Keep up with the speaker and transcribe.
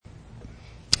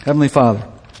Heavenly Father,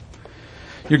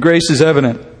 your grace is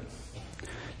evident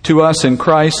to us in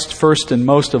Christ first and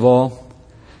most of all,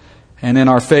 and in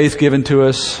our faith given to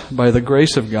us by the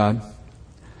grace of God,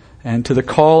 and to the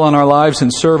call on our lives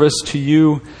in service to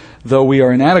you, though we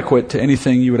are inadequate to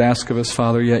anything you would ask of us,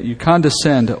 Father, yet you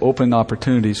condescend to open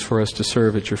opportunities for us to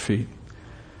serve at your feet.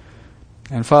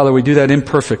 And Father, we do that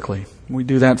imperfectly. We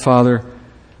do that, Father,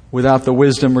 without the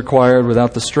wisdom required,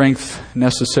 without the strength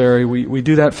necessary. We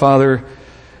do that, Father,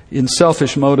 in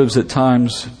selfish motives at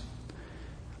times.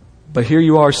 But here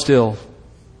you are still,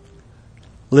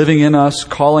 living in us,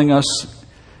 calling us,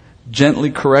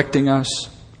 gently correcting us,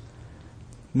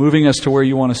 moving us to where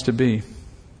you want us to be.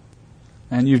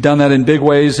 And you've done that in big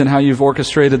ways in how you've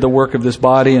orchestrated the work of this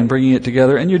body and bringing it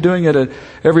together. And you're doing it at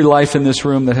every life in this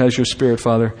room that has your Spirit,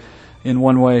 Father, in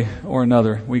one way or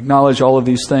another. We acknowledge all of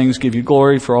these things, give you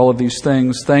glory for all of these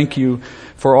things. Thank you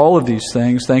for all of these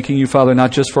things. Thanking you, Father,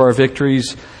 not just for our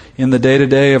victories in the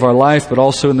day-to-day of our life, but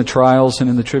also in the trials and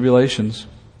in the tribulations.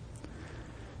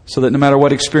 So that no matter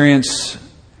what experience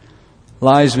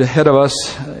lies ahead of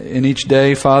us in each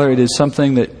day, Father, it is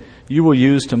something that you will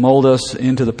use to mold us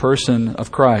into the person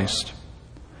of Christ.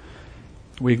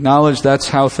 We acknowledge that's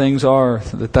how things are,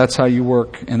 that that's how you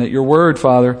work, and that your word,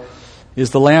 Father,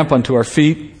 is the lamp unto our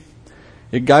feet.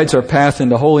 It guides our path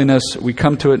into holiness. We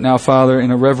come to it now, Father,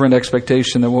 in a reverent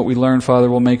expectation that what we learn, Father,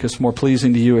 will make us more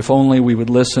pleasing to you if only we would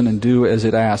listen and do as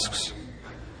it asks.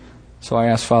 So I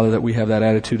ask, Father, that we have that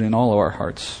attitude in all of our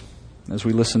hearts as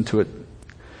we listen to it,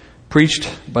 preached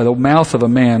by the mouth of a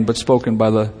man, but spoken by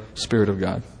the Spirit of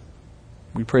God.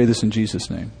 We pray this in Jesus'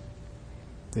 name.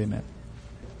 Amen.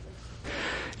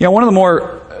 You know, one of the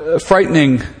more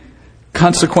frightening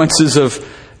consequences of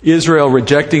Israel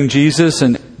rejecting Jesus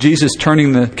and Jesus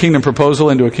turning the kingdom proposal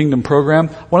into a kingdom program,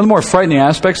 one of the more frightening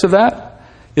aspects of that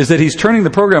is that he's turning the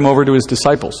program over to his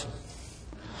disciples.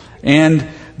 And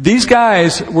these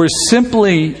guys were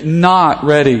simply not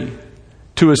ready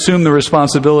to assume the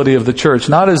responsibility of the church,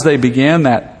 not as they began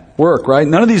that work, right?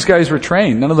 None of these guys were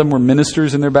trained. None of them were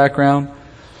ministers in their background.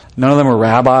 None of them were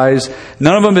rabbis.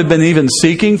 None of them had been even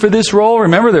seeking for this role.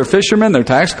 Remember, they're fishermen, they're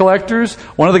tax collectors.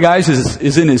 One of the guys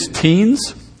is in his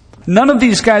teens. None of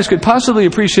these guys could possibly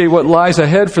appreciate what lies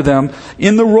ahead for them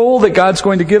in the role that God's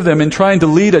going to give them in trying to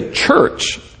lead a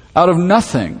church out of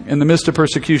nothing in the midst of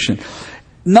persecution.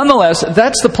 Nonetheless,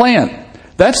 that's the plan.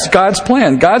 That's God's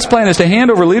plan. God's plan is to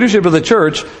hand over leadership of the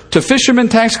church to fishermen,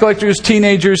 tax collectors,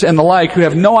 teenagers, and the like who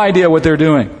have no idea what they're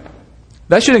doing.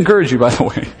 That should encourage you, by the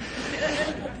way.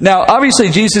 Now, obviously,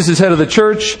 Jesus is head of the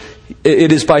church.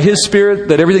 It is by His Spirit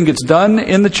that everything gets done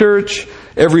in the church.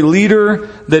 Every leader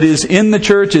that is in the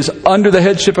church is under the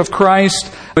headship of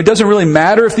Christ. It doesn't really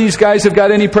matter if these guys have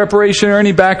got any preparation or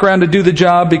any background to do the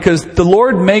job, because the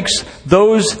Lord makes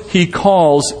those He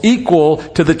calls equal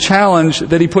to the challenge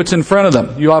that He puts in front of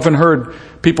them. You often heard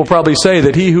people probably say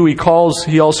that He who He calls,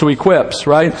 He also equips,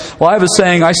 right? Well, I have a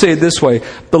saying, I say it this way: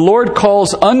 the Lord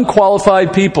calls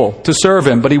unqualified people to serve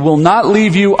Him, but He will not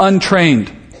leave you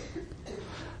untrained.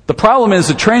 The problem is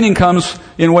the training comes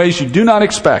in ways you do not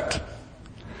expect.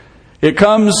 It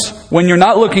comes when you're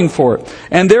not looking for it.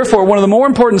 And therefore, one of the more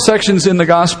important sections in the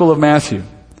Gospel of Matthew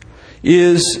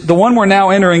is the one we're now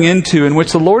entering into, in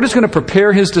which the Lord is going to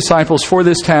prepare His disciples for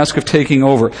this task of taking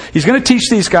over. He's going to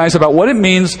teach these guys about what it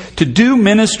means to do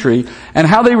ministry and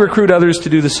how they recruit others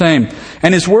to do the same.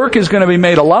 And His work is going to be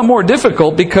made a lot more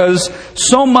difficult because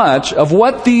so much of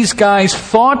what these guys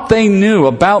thought they knew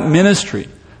about ministry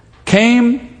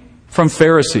came from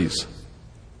Pharisees.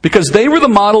 Because they were the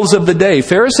models of the day.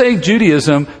 Pharisaic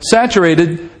Judaism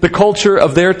saturated the culture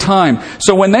of their time.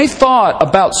 So when they thought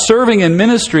about serving in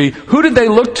ministry, who did they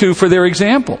look to for their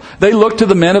example? They looked to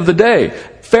the men of the day,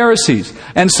 Pharisees.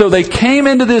 And so they came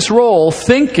into this role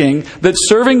thinking that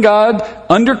serving God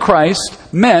under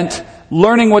Christ meant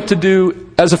learning what to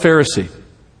do as a Pharisee,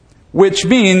 which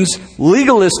means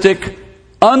legalistic,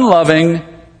 unloving,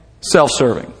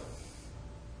 self-serving.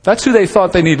 That's who they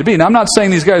thought they needed to be. Now, I'm not saying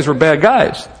these guys were bad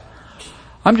guys.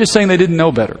 I'm just saying they didn't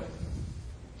know better.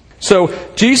 So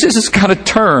Jesus is going to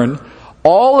turn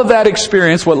all of that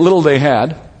experience, what little they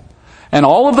had, and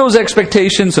all of those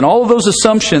expectations and all of those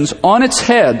assumptions on its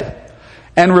head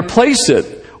and replace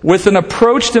it with an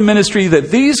approach to ministry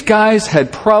that these guys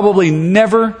had probably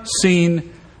never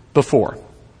seen before.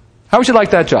 How would you like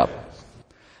that job?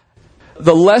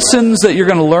 The lessons that you're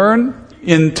going to learn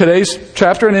in today's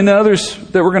chapter and in others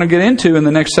that we're going to get into in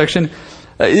the next section,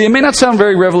 it may not sound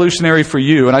very revolutionary for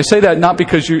you. And I say that not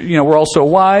because we're all so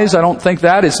wise. I don't think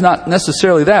that. It's not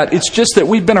necessarily that. It's just that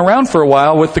we've been around for a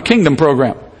while with the kingdom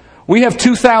program. We have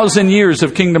 2,000 years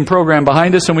of kingdom program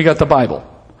behind us, and we got the Bible.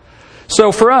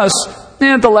 So for us,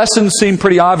 the lessons seem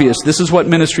pretty obvious. This is what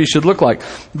ministry should look like.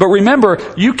 But remember,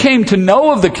 you came to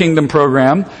know of the kingdom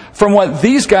program from what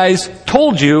these guys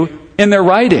told you in their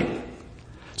writing.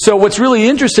 So what's really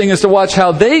interesting is to watch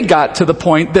how they got to the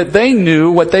point that they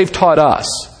knew what they've taught us.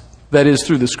 That is,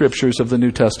 through the scriptures of the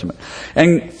New Testament.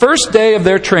 And first day of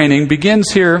their training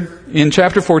begins here in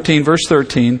chapter 14, verse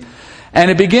 13. And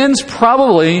it begins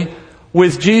probably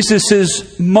with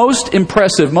Jesus' most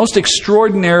impressive, most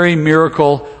extraordinary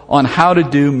miracle on how to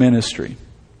do ministry.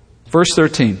 Verse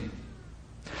 13.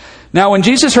 Now when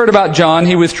Jesus heard about John,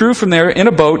 he withdrew from there in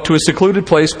a boat to a secluded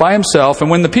place by himself. And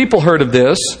when the people heard of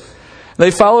this,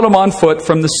 they followed him on foot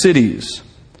from the cities.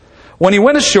 When he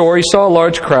went ashore, he saw a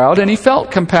large crowd, and he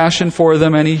felt compassion for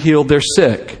them, and he healed their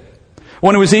sick.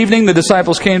 When it was evening, the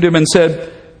disciples came to him and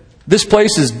said, "This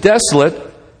place is desolate,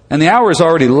 and the hour is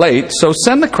already late, so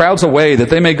send the crowds away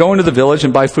that they may go into the village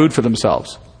and buy food for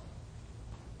themselves."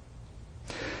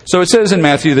 So it says in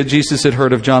Matthew that Jesus had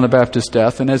heard of John the Baptist's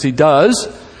death, and as he does,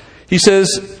 he says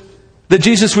that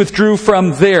Jesus withdrew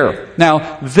from there.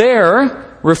 Now, there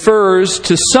refers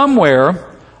to somewhere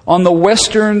on the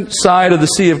western side of the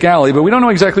Sea of Galilee, but we don't know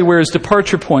exactly where his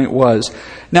departure point was.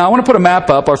 Now, I want to put a map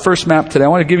up, our first map today. I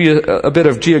want to give you a bit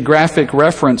of geographic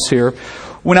reference here.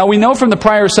 Now, we know from the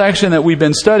prior section that we've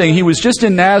been studying, he was just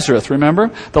in Nazareth, remember?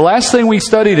 The last thing we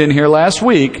studied in here last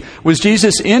week was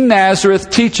Jesus in Nazareth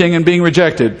teaching and being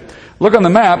rejected. Look on the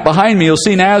map, behind me you'll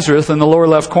see Nazareth in the lower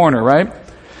left corner, right?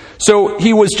 So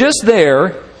he was just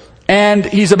there, and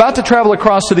he's about to travel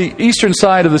across to the eastern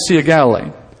side of the Sea of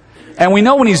Galilee. And we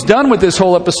know when he's done with this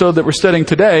whole episode that we're studying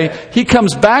today, he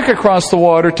comes back across the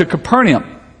water to Capernaum.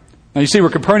 Now you see where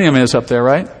Capernaum is up there,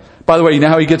 right? By the way, you know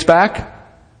how he gets back?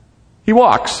 He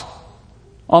walks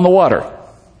on the water.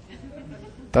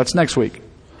 That's next week.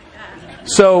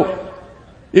 So,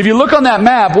 if you look on that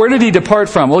map, where did he depart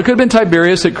from? Well, it could have been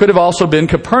Tiberias. It could have also been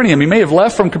Capernaum. He may have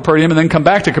left from Capernaum and then come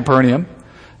back to Capernaum.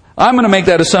 I'm going to make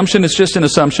that assumption. It's just an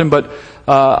assumption, but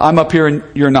I'm up here and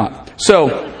you're not.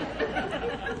 So,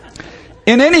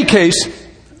 in any case,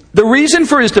 the reason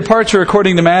for his departure,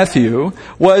 according to Matthew,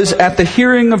 was at the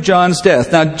hearing of John's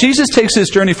death. Now, Jesus takes this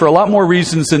journey for a lot more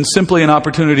reasons than simply an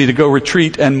opportunity to go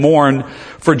retreat and mourn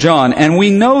for John. And we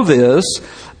know this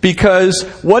because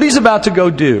what he's about to go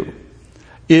do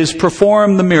is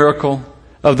perform the miracle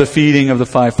of the feeding of the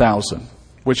 5,000,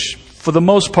 which for the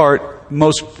most part,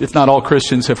 most, if not all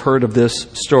Christians have heard of this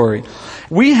story.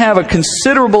 We have a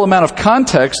considerable amount of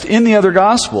context in the other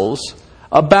Gospels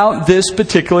about this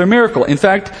particular miracle. In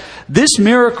fact, this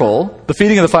miracle, the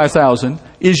feeding of the 5,000,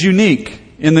 is unique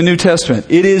in the New Testament.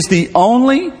 It is the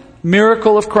only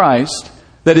miracle of Christ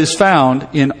that is found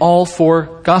in all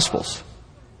four Gospels.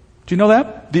 Do you know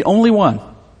that? The only one.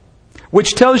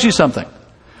 Which tells you something.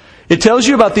 It tells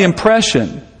you about the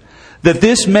impression that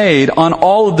this made on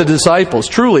all of the disciples.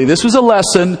 Truly, this was a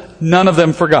lesson none of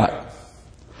them forgot.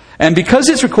 And because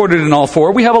it's recorded in all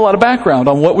four, we have a lot of background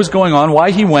on what was going on,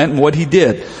 why he went, and what he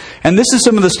did. And this is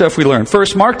some of the stuff we learned.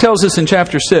 First, Mark tells us in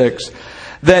chapter 6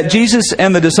 that Jesus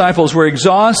and the disciples were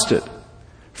exhausted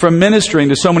from ministering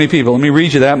to so many people. Let me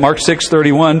read you that, Mark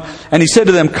 6:31. And he said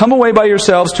to them, "Come away by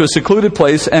yourselves to a secluded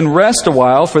place and rest a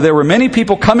while, for there were many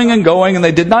people coming and going, and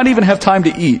they did not even have time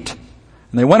to eat.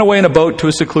 And they went away in a boat to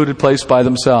a secluded place by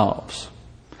themselves."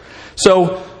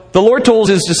 So, the Lord told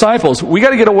his disciples, we got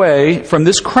to get away from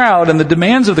this crowd and the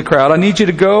demands of the crowd. I need you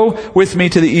to go with me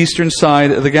to the eastern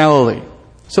side of the Galilee.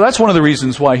 So that's one of the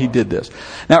reasons why he did this.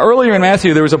 Now earlier in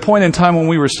Matthew, there was a point in time when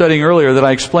we were studying earlier that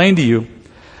I explained to you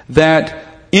that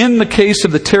in the case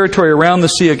of the territory around the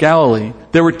Sea of Galilee,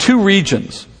 there were two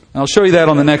regions. And I'll show you that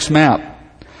on the next map.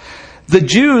 The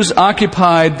Jews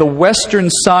occupied the western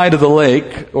side of the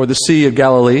lake, or the Sea of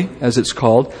Galilee, as it's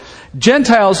called.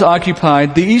 Gentiles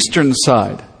occupied the eastern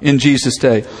side in Jesus'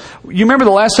 day. You remember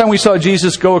the last time we saw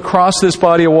Jesus go across this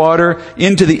body of water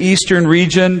into the eastern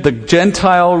region, the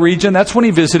Gentile region? That's when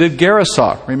he visited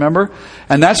Gerasa, remember?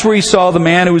 And that's where he saw the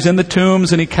man who was in the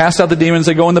tombs, and he cast out the demons.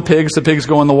 They go in the pigs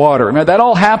go in the water. Remember, that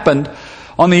all happened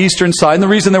on the eastern side. And the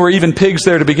reason there were even pigs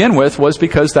there to begin with was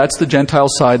because that's the Gentile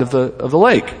side of the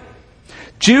lake.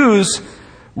 Jews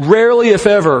rarely, if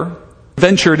ever,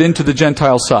 ventured into the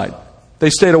Gentile side. They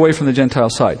stayed away from the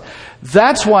Gentile side.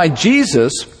 That's why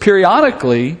Jesus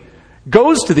periodically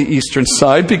goes to the eastern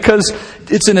side, because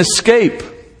it's an escape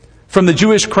from the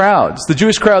Jewish crowds. The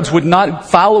Jewish crowds would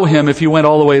not follow him if he went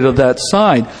all the way to that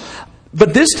side.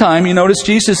 But this time, you notice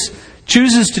Jesus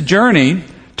chooses to journey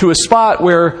to a spot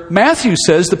where Matthew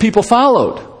says the people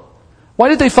followed. Why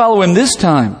did they follow him this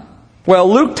time? Well,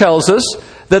 Luke tells us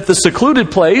that the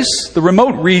secluded place, the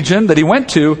remote region that he went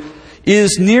to,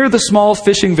 is near the small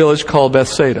fishing village called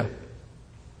Bethsaida.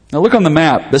 Now look on the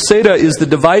map. Bethsaida is the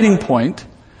dividing point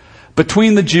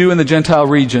between the Jew and the Gentile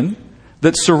region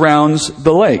that surrounds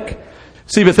the lake.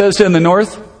 See Bethesda in the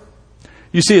north?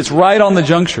 You see it's right on the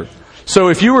juncture. So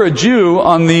if you were a Jew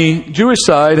on the Jewish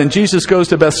side and Jesus goes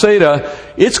to Bethsaida,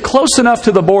 it's close enough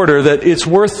to the border that it's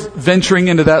worth venturing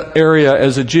into that area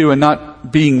as a Jew and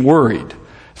not being worried.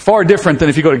 Far different than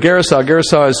if you go to Gerasa.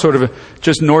 Gerasa is sort of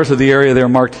just north of the area there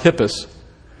marked Hippus.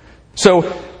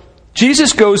 So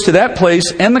Jesus goes to that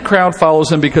place and the crowd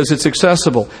follows him because it's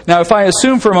accessible. Now if I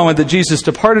assume for a moment that Jesus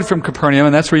departed from Capernaum,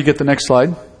 and that's where you get the next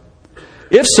slide.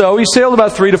 If so, he sailed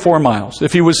about 3 to 4 miles.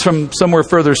 If he was from somewhere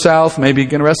further south, maybe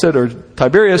Gennesaret or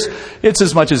Tiberias, it's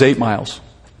as much as 8 miles.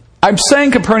 I'm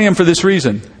saying Capernaum for this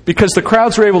reason, because the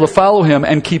crowds were able to follow him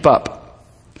and keep up.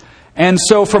 And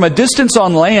so from a distance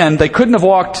on land, they couldn't have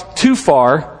walked too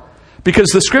far, because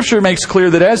the scripture makes clear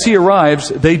that as he arrives,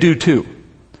 they do too.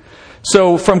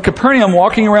 So from Capernaum,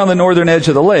 walking around the northern edge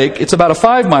of the lake, it's about a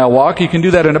 5-mile walk. You can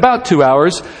do that in about 2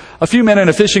 hours. A few men in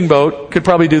a fishing boat could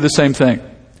probably do the same thing.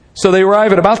 So they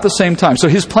arrive at about the same time. So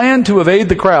his plan to evade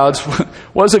the crowds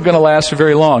wasn't going to last for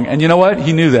very long. And you know what?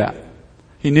 He knew that.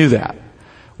 He knew that.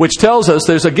 Which tells us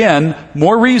there's, again,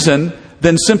 more reason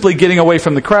than simply getting away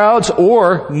from the crowds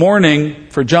or mourning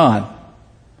for John.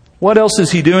 What else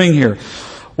is he doing here?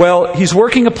 Well, he's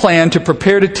working a plan to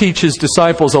prepare to teach his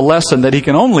disciples a lesson that he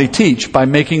can only teach by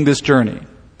making this journey.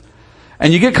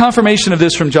 And you get confirmation of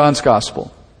this from John's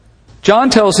Gospel. John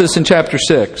tells us in chapter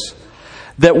 6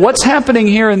 that what's happening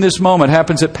here in this moment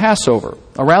happens at Passover,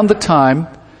 around the time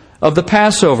of the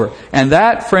Passover. And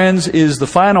that, friends, is the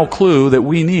final clue that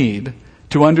we need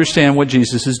to understand what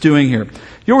Jesus is doing here.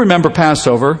 You'll remember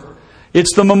Passover.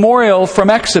 It's the memorial from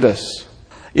Exodus.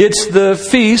 It's the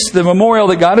feast, the memorial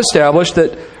that God established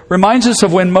that reminds us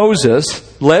of when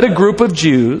Moses led a group of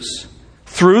Jews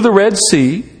through the Red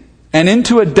Sea and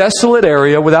into a desolate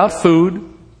area without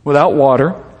food, without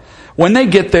water. When they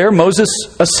get there, Moses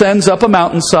ascends up a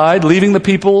mountainside, leaving the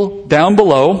people down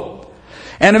below.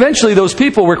 And eventually those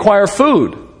people require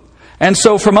food. And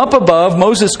so from up above,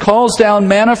 Moses calls down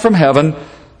manna from heaven,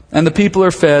 and the people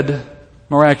are fed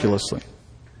miraculously.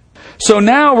 So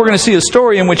now we're going to see a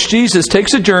story in which Jesus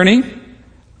takes a journey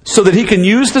so that he can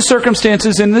use the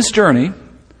circumstances in this journey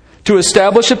to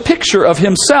establish a picture of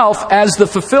himself as the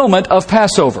fulfillment of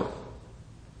Passover.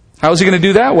 How is he going to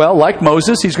do that? Well, like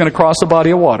Moses, he's going to cross a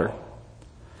body of water.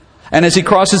 And as he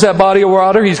crosses that body of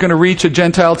water, he's going to reach a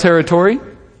Gentile territory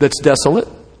that's desolate,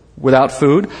 without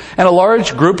food. And a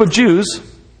large group of Jews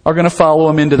are going to follow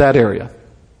him into that area.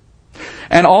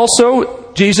 And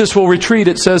also, Jesus will retreat,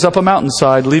 it says, up a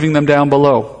mountainside, leaving them down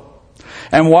below.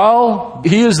 And while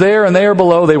he is there and they are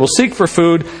below, they will seek for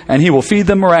food, and he will feed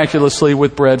them miraculously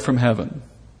with bread from heaven.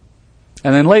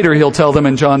 And then later he'll tell them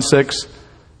in John 6,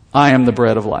 I am the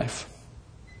bread of life.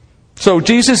 So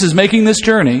Jesus is making this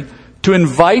journey to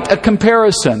invite a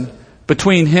comparison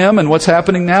between him and what's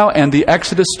happening now and the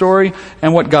Exodus story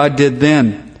and what God did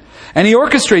then. And he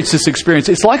orchestrates this experience.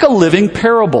 It's like a living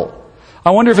parable.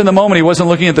 I wonder if in the moment he wasn't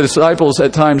looking at the disciples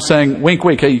at times saying, wink,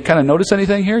 wink, hey, you kind of notice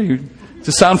anything here? Does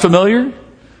it sound familiar?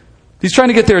 He's trying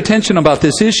to get their attention about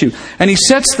this issue. And he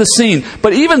sets the scene.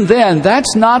 But even then,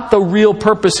 that's not the real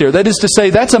purpose here. That is to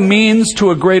say, that's a means to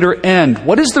a greater end.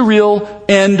 What is the real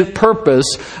end purpose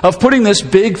of putting this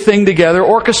big thing together,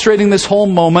 orchestrating this whole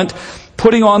moment,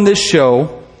 putting on this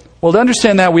show? Well, to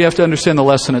understand that, we have to understand the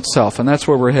lesson itself. And that's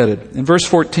where we're headed. In verse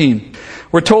 14,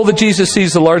 we're told that Jesus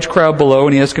sees the large crowd below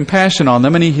and he has compassion on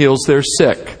them and he heals their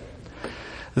sick.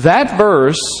 That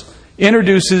verse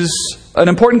introduces an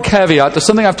important caveat to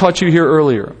something I've taught you here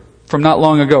earlier from not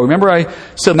long ago. Remember I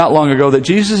said not long ago that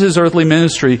Jesus' earthly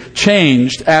ministry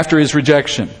changed after his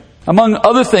rejection. Among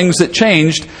other things that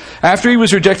changed, after he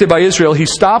was rejected by Israel, he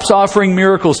stops offering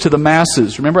miracles to the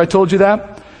masses. Remember I told you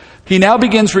that? He now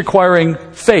begins requiring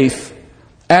faith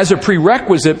as a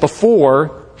prerequisite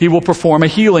before he will perform a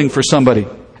healing for somebody.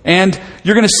 And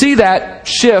you're going to see that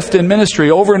shift in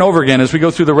ministry over and over again as we go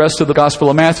through the rest of the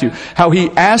Gospel of Matthew. How he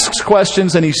asks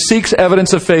questions and he seeks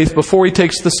evidence of faith before he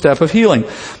takes the step of healing.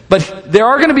 But there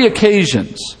are going to be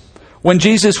occasions when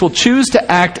Jesus will choose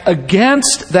to act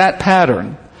against that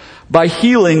pattern by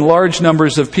healing large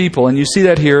numbers of people. And you see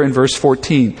that here in verse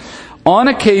 14. On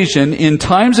occasion, in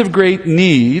times of great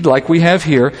need, like we have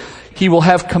here, he will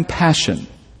have compassion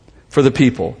for the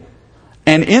people.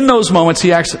 And in those moments,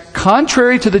 he acts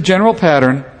contrary to the general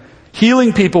pattern,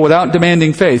 healing people without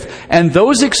demanding faith. And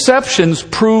those exceptions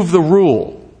prove the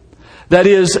rule. That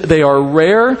is, they are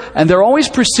rare, and they're always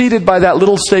preceded by that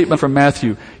little statement from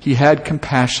Matthew. He had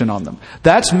compassion on them.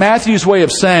 That's Matthew's way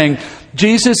of saying,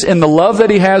 Jesus, in the love that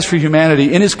he has for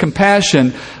humanity, in his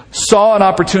compassion, saw an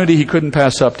opportunity he couldn't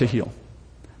pass up to heal.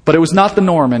 But it was not the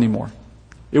norm anymore.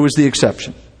 It was the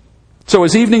exception. So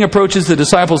as evening approaches, the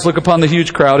disciples look upon the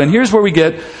huge crowd, and here's where we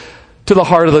get to the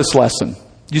heart of this lesson.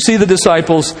 You see the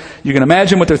disciples, you can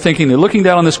imagine what they're thinking. They're looking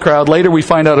down on this crowd. Later we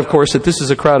find out, of course, that this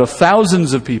is a crowd of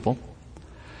thousands of people.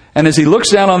 And as he looks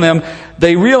down on them,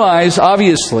 they realize,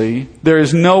 obviously, there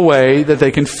is no way that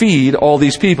they can feed all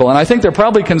these people. And I think they're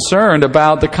probably concerned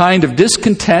about the kind of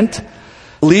discontent,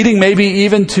 leading maybe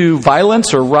even to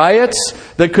violence or riots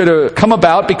that could come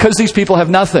about because these people have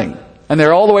nothing. And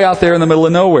they're all the way out there in the middle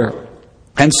of nowhere.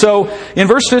 And so, in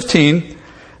verse 15,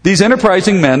 these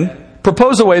enterprising men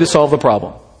propose a way to solve the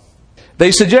problem.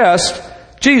 They suggest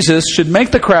Jesus should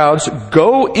make the crowds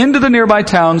go into the nearby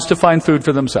towns to find food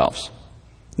for themselves.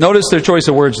 Notice their choice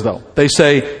of words, though. They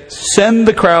say, send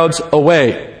the crowds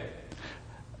away.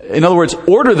 In other words,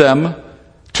 order them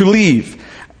to leave.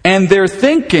 And their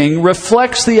thinking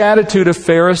reflects the attitude of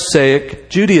Pharisaic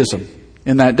Judaism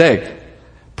in that day.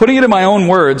 Putting it in my own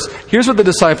words, here's what the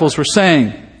disciples were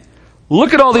saying.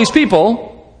 Look at all these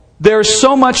people. There's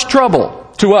so much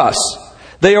trouble to us.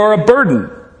 They are a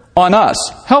burden on us.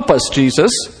 Help us,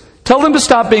 Jesus. Tell them to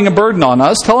stop being a burden on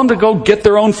us. Tell them to go get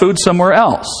their own food somewhere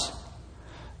else.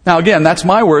 Now again, that's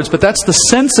my words, but that's the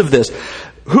sense of this.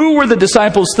 Who were the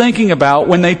disciples thinking about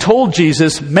when they told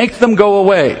Jesus, make them go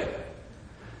away?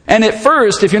 And at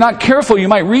first, if you're not careful, you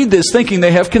might read this thinking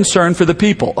they have concern for the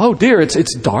people. Oh dear,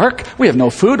 it's dark. We have no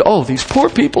food. Oh, these poor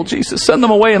people, Jesus, send them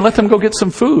away and let them go get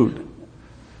some food.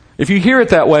 If you hear it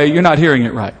that way, you're not hearing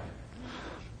it right.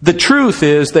 The truth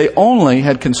is they only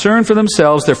had concern for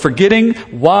themselves. They're forgetting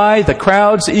why the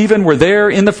crowds even were there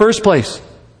in the first place.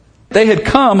 They had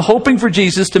come hoping for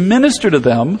Jesus to minister to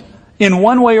them in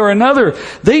one way or another.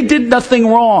 They did nothing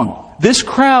wrong. This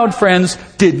crowd, friends,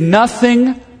 did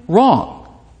nothing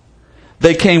wrong.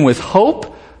 They came with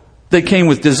hope. They came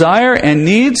with desire and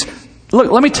needs.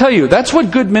 Look, let me tell you, that's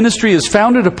what good ministry is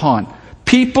founded upon.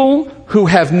 People who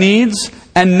have needs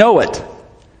and know it.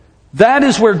 That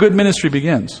is where good ministry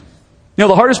begins. You know,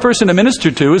 the hardest person to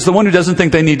minister to is the one who doesn't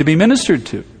think they need to be ministered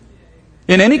to.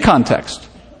 In any context.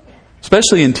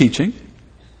 Especially in teaching.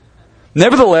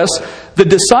 Nevertheless, the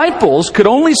disciples could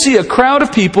only see a crowd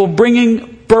of people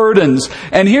bringing burdens.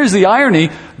 And here's the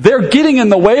irony. They're getting in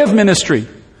the way of ministry.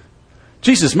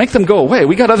 Jesus, make them go away.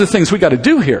 We got other things we got to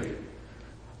do here.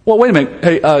 Well, wait a minute.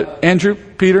 Hey, Andrew,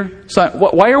 Peter, Simon,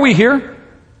 why are we here?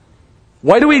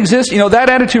 Why do we exist? You know,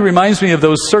 that attitude reminds me of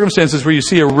those circumstances where you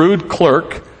see a rude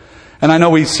clerk. And I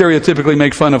know we stereotypically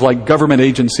make fun of like government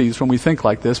agencies when we think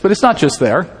like this, but it's not just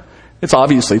there. It's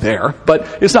obviously there,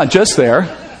 but it's not just there.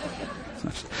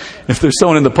 If there's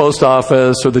someone in the post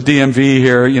office or the DMV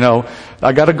here, you know,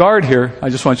 I got a guard here. I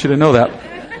just want you to know that.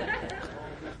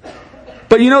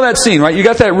 But you know that scene, right? You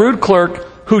got that rude clerk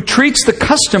who treats the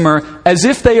customer as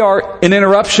if they are an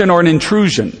interruption or an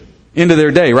intrusion into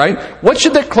their day, right? What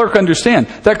should that clerk understand?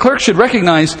 That clerk should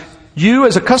recognize you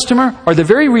as a customer are the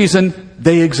very reason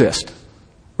they exist,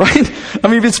 right? I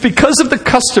mean, it's because of the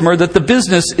customer that the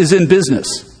business is in business.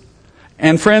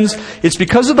 And friends, it's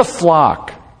because of the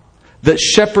flock that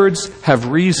shepherds have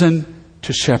reason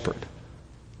to shepherd.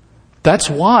 That's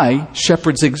why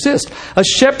shepherds exist. A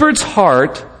shepherd's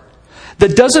heart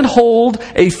that doesn't hold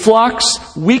a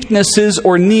flock's weaknesses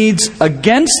or needs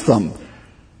against them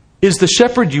is the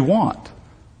shepherd you want.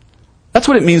 That's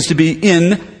what it means to be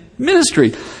in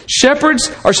ministry.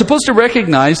 Shepherds are supposed to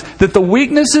recognize that the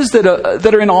weaknesses that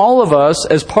are in all of us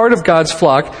as part of God's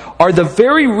flock are the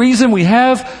very reason we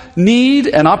have need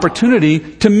and opportunity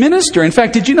to minister. In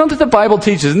fact, did you know that the Bible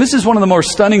teaches, and this is one of the more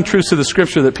stunning truths of the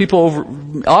Scripture that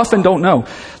people often don't know.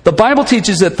 The Bible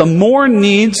teaches that the more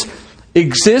needs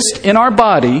exist in our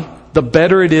body, the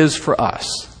better it is for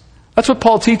us. That's what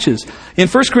Paul teaches. In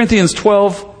 1 Corinthians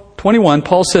 12:21,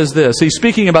 Paul says this. He's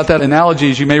speaking about that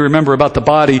analogy, as you may remember, about the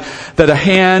body, that a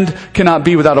hand cannot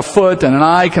be without a foot and an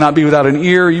eye cannot be without an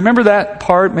ear. You remember that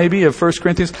part, maybe, of 1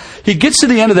 Corinthians? He gets to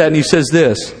the end of that and he says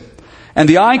this. And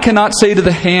the eye cannot say to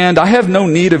the hand, I have no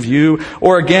need of you.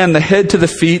 Or again, the head to the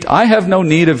feet, I have no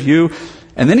need of you.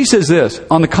 And then he says this.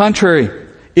 On the contrary,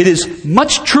 it is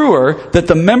much truer that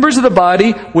the members of the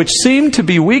body which seem to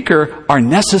be weaker are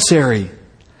necessary.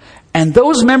 And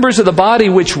those members of the body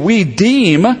which we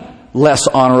deem less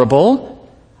honorable,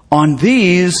 on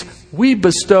these we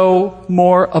bestow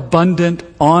more abundant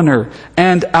honor.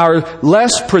 And our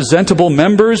less presentable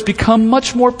members become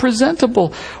much more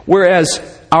presentable, whereas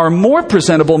our more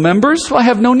presentable members, well,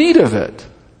 have no need of it.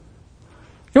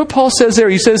 You know what Paul says there?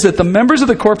 He says that the members of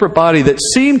the corporate body that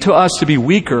seem to us to be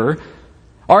weaker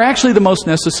are actually the most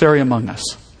necessary among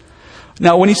us.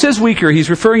 Now, when he says weaker,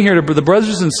 he's referring here to the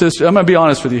brothers and sisters. I'm going to be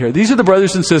honest with you here. These are the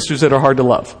brothers and sisters that are hard to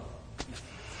love.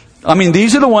 I mean,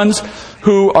 these are the ones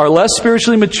who are less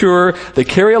spiritually mature. They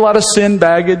carry a lot of sin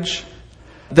baggage.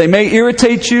 They may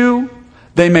irritate you.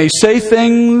 They may say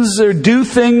things or do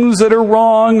things that are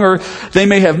wrong, or they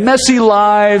may have messy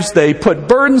lives. They put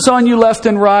burdens on you left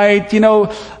and right. You know,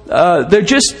 they're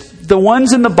just the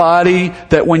ones in the body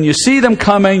that when you see them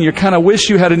coming, you kind of wish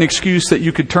you had an excuse that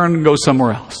you could turn and go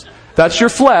somewhere else. That's your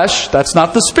flesh. That's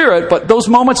not the spirit. But those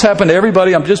moments happen to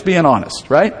everybody. I'm just being honest,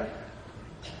 right?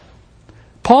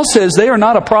 Paul says they are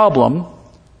not a problem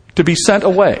to be sent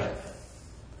away.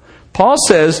 Paul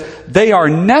says they are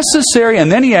necessary, and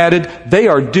then he added, they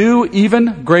are due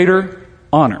even greater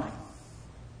honor.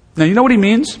 Now, you know what he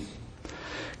means?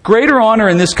 Greater honor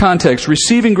in this context,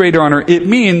 receiving greater honor, it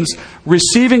means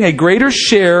receiving a greater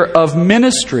share of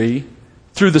ministry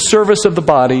through the service of the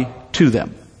body to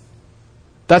them.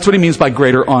 That's what he means by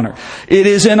greater honor. It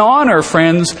is an honor,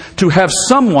 friends, to have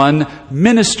someone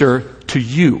minister to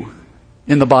you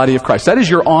in the body of Christ. That is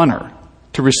your honor,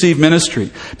 to receive ministry.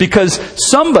 Because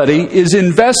somebody is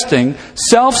investing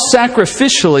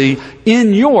self-sacrificially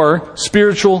in your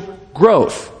spiritual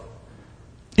growth.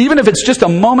 Even if it's just a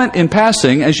moment in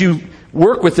passing as you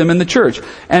work with them in the church.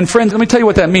 And friends, let me tell you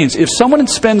what that means. If someone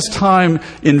spends time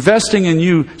investing in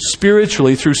you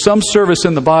spiritually through some service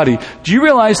in the body, do you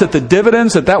realize that the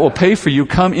dividends that will pay for you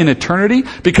come in eternity?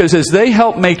 Because as they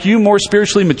help make you more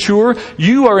spiritually mature,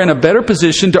 you are in a better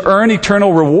position to earn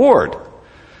eternal reward.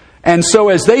 And so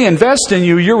as they invest in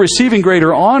you, you're receiving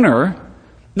greater honor,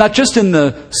 not just in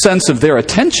the sense of their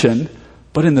attention,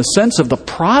 but in the sense of the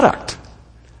product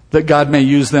that God may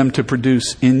use them to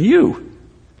produce in you.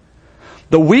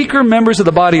 The weaker members of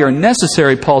the body are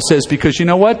necessary, Paul says, because you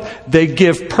know what? They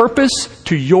give purpose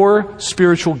to your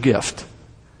spiritual gift.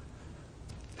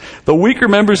 The weaker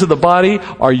members of the body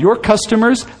are your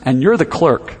customers and you're the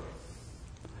clerk.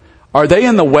 Are they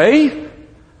in the way?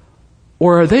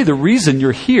 Or are they the reason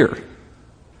you're here?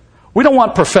 We don't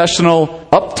want professional,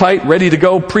 uptight, ready to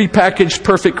go, prepackaged,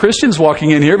 perfect Christians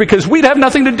walking in here because we'd have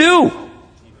nothing to do.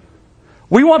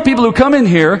 We want people who come in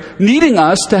here needing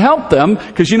us to help them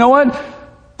because you know what?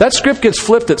 That script gets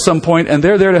flipped at some point and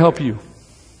they're there to help you.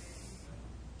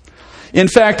 In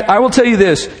fact, I will tell you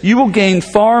this, you will gain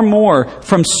far more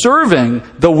from serving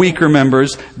the weaker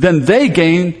members than they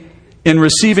gain in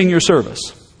receiving your service.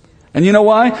 And you know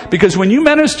why? Because when you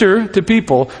minister to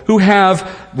people who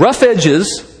have rough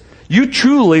edges, you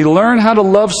truly learn how to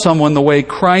love someone the way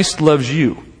Christ loves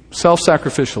you,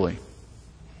 self-sacrificially.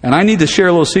 And I need to share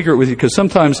a little secret with you because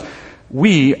sometimes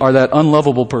we are that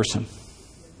unlovable person.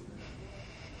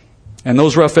 And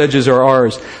those rough edges are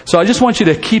ours. So I just want you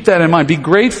to keep that in mind. Be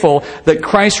grateful that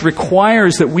Christ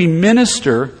requires that we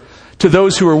minister to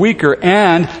those who are weaker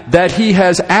and that He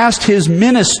has asked His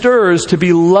ministers to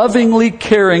be lovingly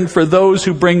caring for those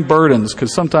who bring burdens,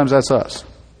 because sometimes that's us.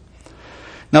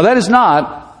 Now that is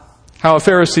not how a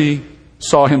Pharisee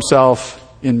saw himself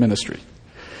in ministry.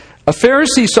 A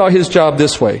Pharisee saw his job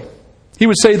this way. He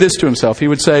would say this to himself. He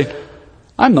would say,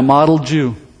 I'm the model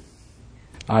Jew.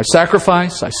 I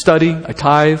sacrifice, I study, I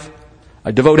tithe,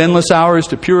 I devote endless hours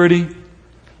to purity,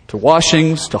 to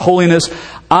washings, to holiness.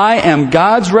 I am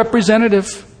God's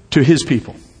representative to His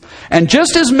people. And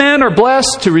just as men are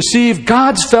blessed to receive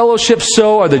God's fellowship,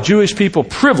 so are the Jewish people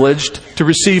privileged to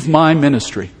receive my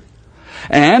ministry.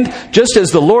 And just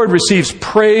as the Lord receives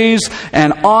praise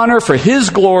and honor for His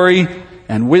glory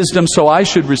and wisdom, so I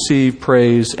should receive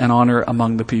praise and honor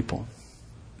among the people.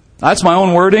 That's my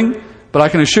own wording, but I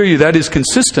can assure you that is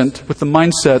consistent with the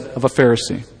mindset of a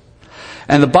Pharisee.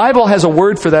 And the Bible has a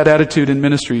word for that attitude in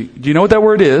ministry. Do you know what that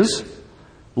word is?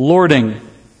 Lording.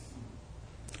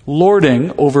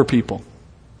 Lording over people.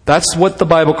 That's what the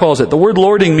Bible calls it. The word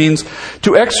lording means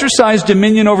to exercise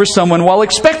dominion over someone while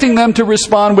expecting them to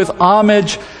respond with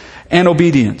homage and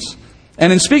obedience.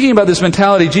 And in speaking about this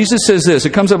mentality, Jesus says this.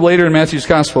 It comes up later in Matthew's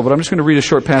Gospel, but I'm just going to read a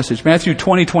short passage. Matthew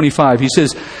 20:25. He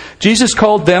says, Jesus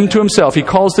called them to Himself. He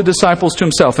calls the disciples to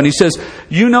Himself. And He says,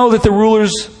 you know that the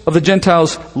rulers of the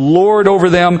Gentiles lord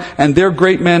over them, and their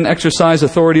great men exercise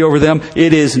authority over them.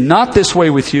 It is not this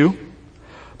way with you.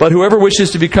 But whoever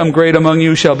wishes to become great among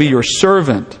you shall be your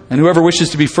servant. And whoever wishes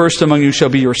to be first among you shall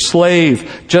be your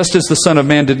slave. Just as the Son of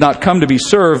Man did not come to be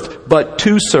served, but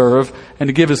to serve, and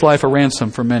to give His life a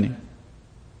ransom for many.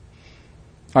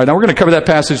 All right, now we're going to cover that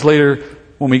passage later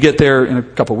when we get there in a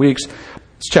couple of weeks.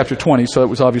 It's chapter 20, so it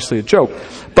was obviously a joke.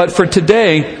 But for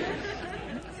today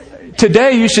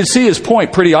you should see his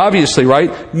point pretty obviously,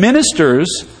 right?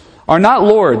 Ministers are not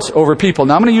lords over people.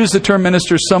 Now I'm going to use the term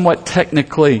minister somewhat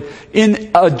technically.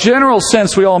 In a general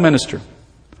sense, we all minister.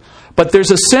 But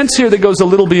there's a sense here that goes a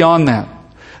little beyond that.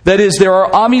 That is, there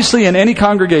are obviously in any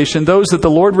congregation those that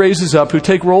the Lord raises up who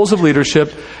take roles of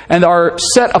leadership and are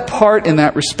set apart in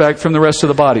that respect from the rest of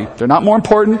the body. They're not more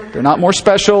important, they're not more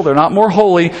special, they're not more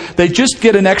holy. They just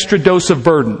get an extra dose of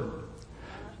burden.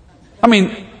 I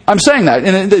mean, I'm saying that,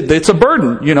 and it's a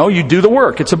burden. You know, you do the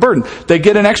work, it's a burden. They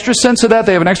get an extra sense of that,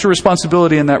 they have an extra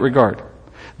responsibility in that regard.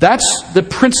 That's the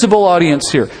principal audience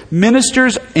here.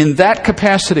 Ministers in that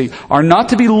capacity are not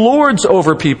to be lords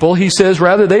over people. He says,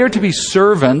 rather, they are to be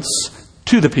servants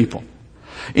to the people.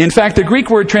 In fact, the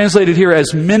Greek word translated here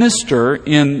as minister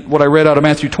in what I read out of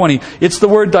Matthew 20, it's the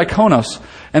word diakonos.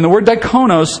 And the word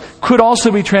diakonos could also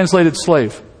be translated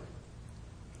slave.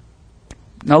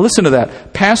 Now listen to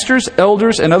that. Pastors,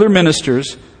 elders, and other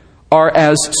ministers are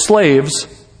as slaves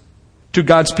to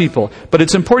God's people. But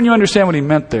it's important you understand what he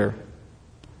meant there.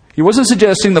 He wasn't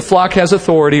suggesting the flock has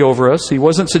authority over us. He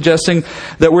wasn't suggesting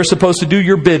that we're supposed to do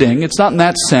your bidding. It's not in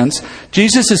that sense.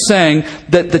 Jesus is saying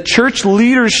that the church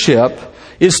leadership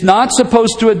is not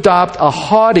supposed to adopt a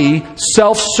haughty,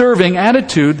 self-serving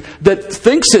attitude that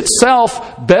thinks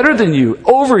itself better than you,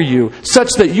 over you,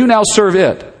 such that you now serve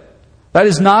it. That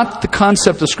is not the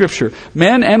concept of Scripture.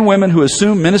 Men and women who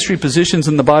assume ministry positions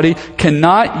in the body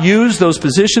cannot use those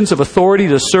positions of authority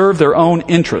to serve their own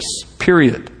interests,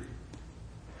 period.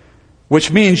 Which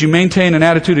means you maintain an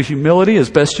attitude of humility as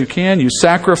best you can. You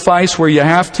sacrifice where you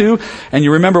have to. And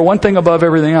you remember one thing above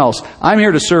everything else. I'm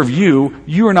here to serve you.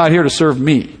 You are not here to serve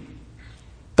me.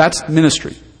 That's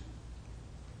ministry.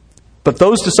 But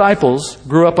those disciples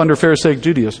grew up under Pharisaic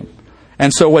Judaism.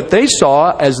 And so what they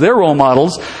saw as their role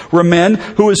models were men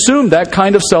who assumed that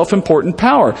kind of self-important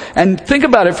power. And think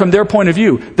about it from their point of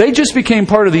view. They just became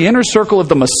part of the inner circle of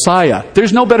the Messiah.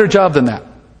 There's no better job than that.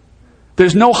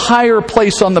 There's no higher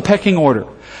place on the pecking order.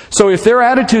 So if their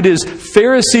attitude is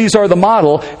Pharisees are the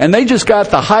model and they just got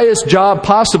the highest job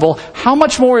possible, how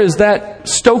much more is that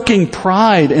stoking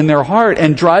pride in their heart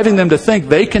and driving them to think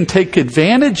they can take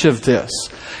advantage of this?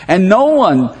 And no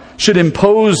one should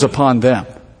impose upon them.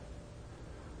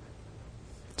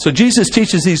 So Jesus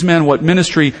teaches these men what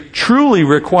ministry truly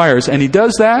requires, and he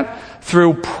does that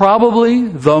through probably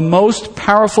the most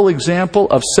powerful example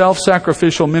of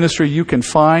self-sacrificial ministry you can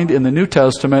find in the New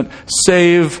Testament,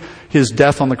 save his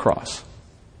death on the cross.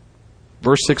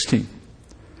 Verse 16.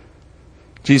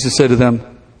 Jesus said to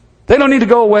them, "They don't need to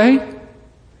go away.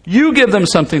 You give them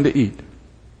something to eat."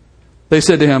 They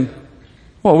said to him,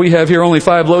 "Well, we have here only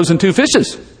 5 loaves and 2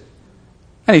 fishes."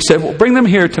 And he said, "Well, bring them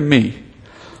here to me."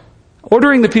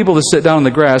 Ordering the people to sit down on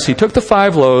the grass, he took the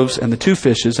 5 loaves and the 2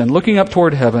 fishes, and looking up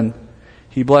toward heaven,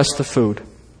 he blessed the food.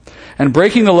 And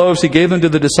breaking the loaves, he gave them to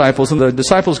the disciples, and the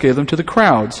disciples gave them to the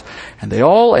crowds. And they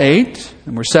all ate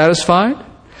and were satisfied.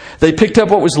 They picked up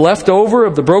what was left over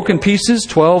of the broken pieces,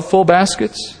 12 full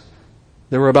baskets.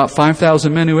 There were about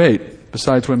 5,000 men who ate,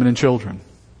 besides women and children.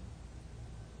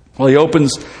 Well, he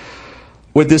opens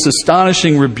with this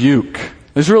astonishing rebuke.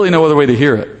 There's really no other way to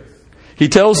hear it. He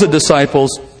tells the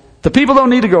disciples, the people don't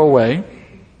need to go away.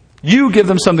 You give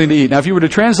them something to eat. Now, if you were to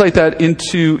translate that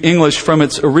into English from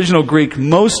its original Greek,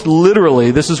 most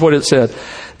literally, this is what it said.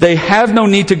 They have no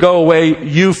need to go away.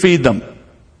 You feed them.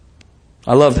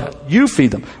 I love that. You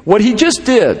feed them. What he just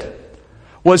did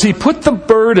was he put the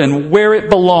burden where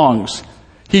it belongs.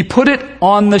 He put it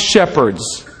on the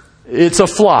shepherds. It's a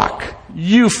flock.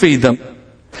 You feed them.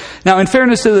 Now, in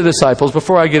fairness to the disciples,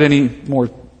 before I get any more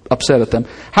upset at them,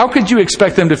 how could you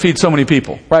expect them to feed so many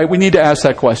people? Right? We need to ask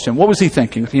that question. What was he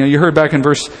thinking? You know, you heard back in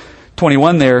verse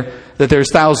 21 there that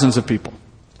there's thousands of people.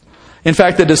 In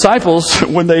fact, the disciples,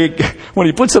 when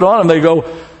he puts it on them, they go,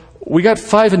 "We got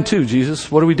 5 and 2, Jesus.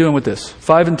 What are we doing with this?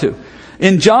 5 and 2.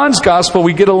 In John's gospel,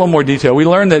 we get a little more detail. We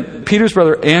learn that Peter's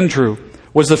brother Andrew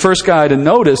was the first guy to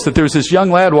notice that there's this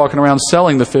young lad walking around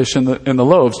selling the fish and the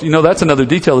loaves. You know, that's another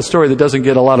detail of the story that doesn't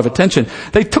get a lot of attention.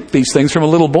 They took these things from a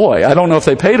little boy. I don't know if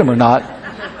they paid him or not.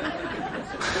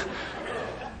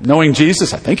 Knowing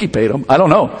Jesus, I think he paid him. I don't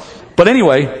know. But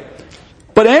anyway,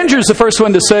 but Andrew's the first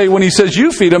one to say, when he says,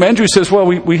 you feed them, Andrew says, well,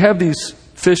 we have these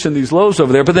fish and these loaves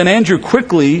over there. But then Andrew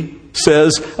quickly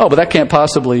says, oh, but that can't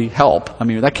possibly help. I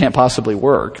mean, that can't possibly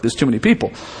work. There's too many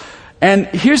people. And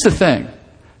here's the thing.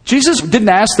 Jesus didn't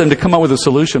ask them to come up with a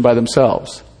solution by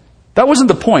themselves. That wasn't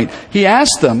the point. He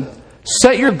asked them,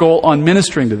 set your goal on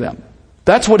ministering to them.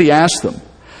 That's what he asked them.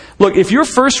 Look, if your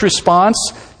first response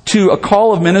to a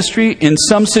call of ministry in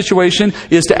some situation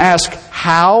is to ask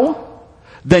how,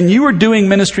 then you are doing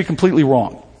ministry completely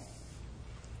wrong.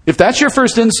 If that's your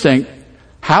first instinct,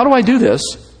 how do I do this?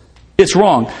 It's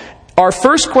wrong. Our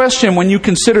first question when you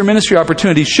consider ministry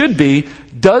opportunity should be,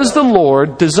 does the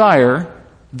Lord desire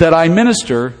that I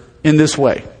minister in this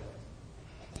way?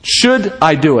 Should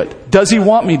I do it? Does he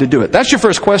want me to do it? That's your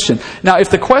first question. Now, if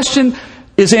the question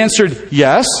is answered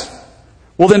yes,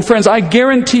 well then, friends, I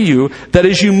guarantee you that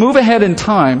as you move ahead in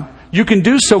time, you can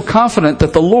do so confident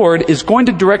that the Lord is going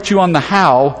to direct you on the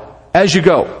how as you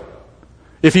go.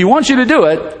 If he wants you to do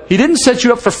it, he didn't set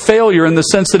you up for failure in the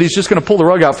sense that he's just going to pull the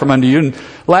rug out from under you and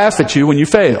laugh at you when you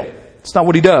fail. It's not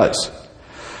what he does.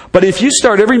 But if you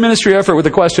start every ministry effort with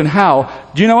the question, how,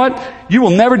 do you know what? You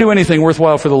will never do anything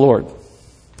worthwhile for the Lord.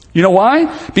 You know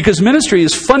why? Because ministry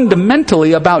is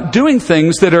fundamentally about doing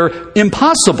things that are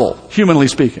impossible, humanly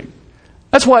speaking.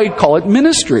 That's why I call it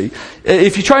ministry.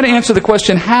 If you try to answer the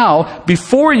question, how,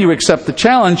 before you accept the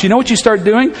challenge, you know what you start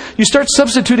doing? You start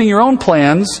substituting your own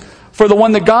plans for the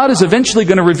one that God is eventually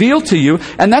going to reveal to you.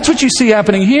 And that's what you see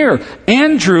happening here.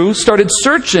 Andrew started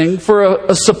searching for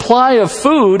a supply of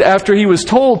food after he was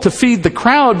told to feed the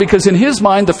crowd, because in his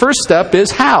mind, the first step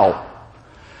is how.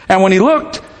 And when he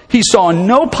looked, he saw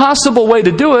no possible way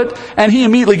to do it, and he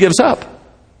immediately gives up.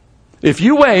 If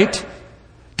you wait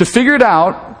to figure it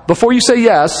out before you say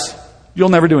yes, you'll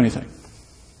never do anything.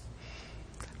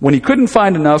 When he couldn't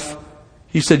find enough,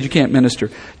 he said, you can't minister.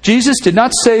 Jesus did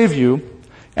not save you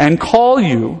and call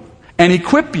you and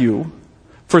equip you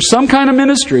for some kind of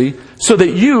ministry so that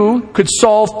you could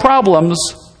solve problems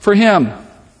for him.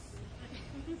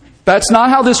 That's not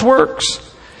how this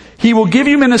works. He will give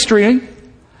you ministry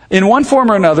in one form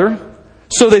or another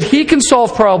so that he can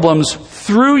solve problems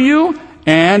through you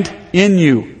and in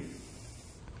you.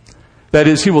 That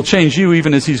is, he will change you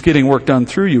even as he's getting work done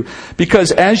through you.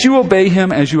 Because as you obey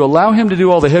him, as you allow him to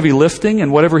do all the heavy lifting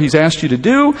and whatever he's asked you to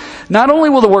do, not only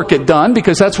will the work get done,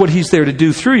 because that's what he's there to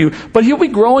do through you, but he'll be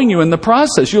growing you in the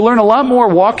process. You'll learn a lot more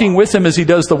walking with him as he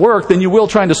does the work than you will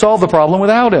trying to solve the problem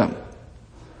without him.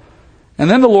 And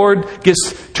then the Lord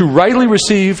gets to rightly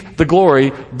receive the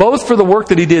glory, both for the work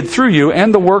that he did through you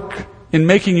and the work in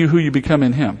making you who you become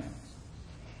in him.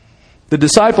 The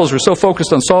disciples were so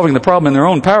focused on solving the problem in their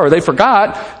own power, they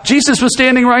forgot Jesus was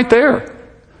standing right there.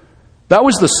 That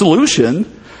was the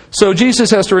solution. So Jesus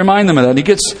has to remind them of that. And he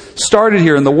gets started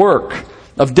here in the work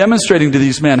of demonstrating to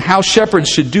these men how shepherds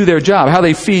should do their job, how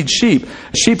they feed sheep.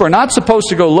 Sheep are not supposed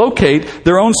to go locate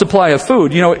their own supply of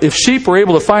food. You know, if sheep were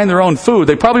able to find their own food,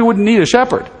 they probably wouldn't need a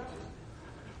shepherd.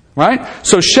 Right?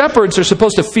 So shepherds are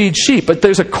supposed to feed sheep, but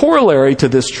there's a corollary to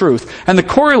this truth. And the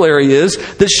corollary is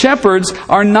that shepherds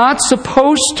are not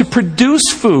supposed to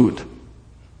produce food.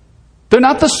 They're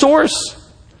not the source.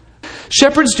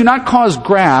 Shepherds do not cause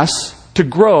grass to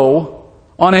grow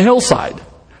on a hillside.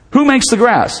 Who makes the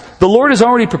grass? The Lord has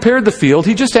already prepared the field.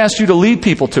 He just asked you to lead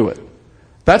people to it.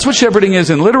 That's what shepherding is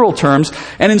in literal terms.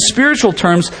 And in spiritual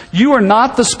terms, you are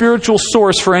not the spiritual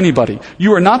source for anybody.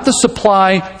 You are not the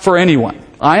supply for anyone.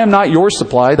 I am not your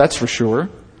supply, that's for sure.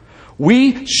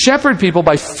 We shepherd people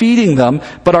by feeding them,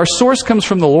 but our source comes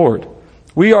from the Lord.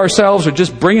 We ourselves are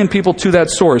just bringing people to that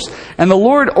source. And the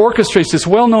Lord orchestrates this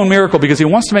well-known miracle because he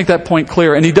wants to make that point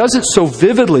clear. And he does it so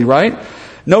vividly, right?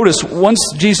 Notice, once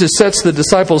Jesus sets the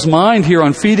disciples' mind here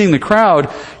on feeding the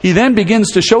crowd, he then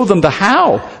begins to show them the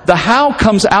how. The how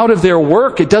comes out of their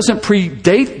work. It doesn't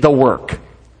predate the work.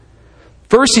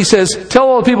 First he says, tell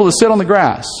all the people to sit on the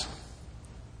grass.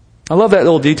 I love that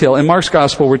little detail. In Mark's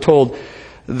Gospel, we're told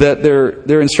that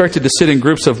they're instructed to sit in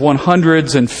groups of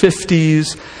 100s and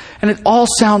 50s. And it all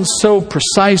sounds so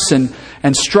precise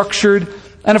and structured.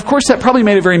 And of course, that probably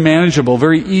made it very manageable,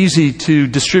 very easy to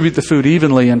distribute the food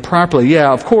evenly and properly.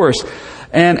 Yeah, of course.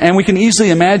 And we can easily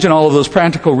imagine all of those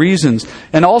practical reasons.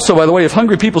 And also, by the way, if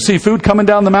hungry people see food coming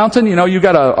down the mountain, you know, you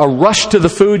got a rush to the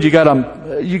food, you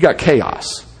got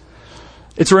chaos.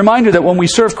 It's a reminder that when we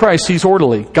serve Christ, he's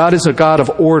orderly. God is a God of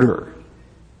order.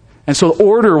 And so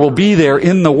order will be there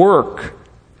in the work.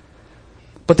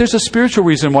 But there's a spiritual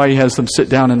reason why he has them sit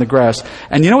down in the grass.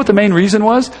 And you know what the main reason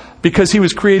was? Because he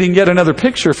was creating yet another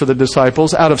picture for the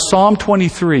disciples out of Psalm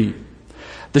 23.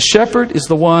 The shepherd is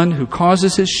the one who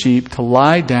causes his sheep to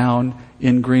lie down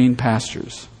in green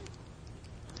pastures.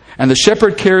 And the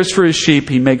shepherd cares for his sheep.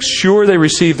 He makes sure they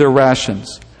receive their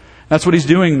rations. That's what he's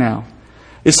doing now.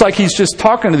 It's like he's just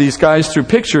talking to these guys through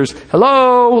pictures.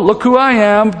 Hello, look who I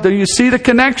am. Do you see the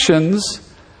connections?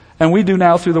 And we do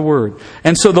now through the Word.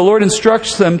 And so the Lord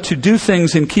instructs them to do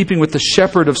things in keeping with the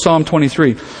shepherd of Psalm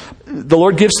 23. The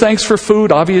Lord gives thanks for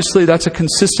food. Obviously, that's a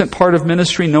consistent part of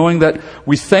ministry, knowing that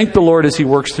we thank the Lord as he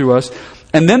works through us.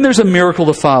 And then there's a miracle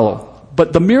to follow.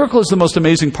 But the miracle is the most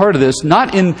amazing part of this,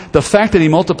 not in the fact that he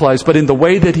multiplies, but in the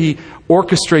way that he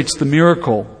orchestrates the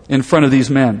miracle in front of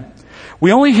these men.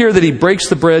 We only hear that he breaks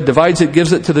the bread, divides it,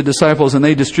 gives it to the disciples, and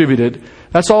they distribute it.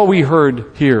 That's all we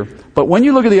heard here. But when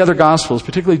you look at the other Gospels,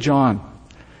 particularly John,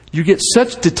 you get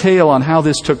such detail on how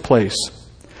this took place.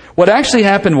 What actually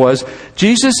happened was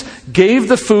Jesus gave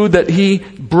the food that he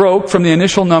broke from the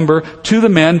initial number to the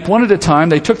men one at a time.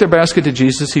 They took their basket to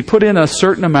Jesus. He put in a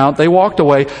certain amount. They walked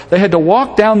away. They had to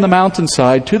walk down the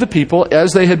mountainside to the people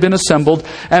as they had been assembled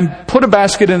and put a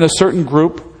basket in a certain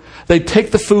group. They'd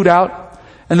take the food out,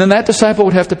 and then that disciple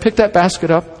would have to pick that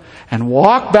basket up and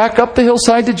walk back up the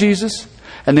hillside to Jesus.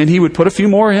 And then he would put a few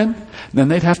more in. And then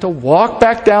they'd have to walk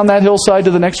back down that hillside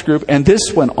to the next group. And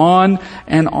this went on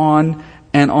and on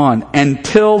and on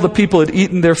until the people had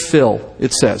eaten their fill,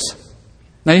 it says.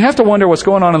 Now you have to wonder what's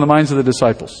going on in the minds of the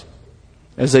disciples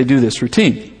as they do this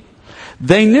routine.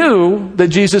 They knew that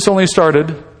Jesus only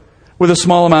started with a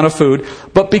small amount of food,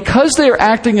 but because they are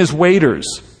acting as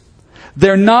waiters,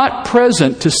 they're not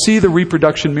present to see the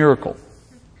reproduction miracle.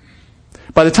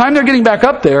 By the time they're getting back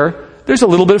up there, there's a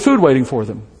little bit of food waiting for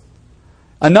them.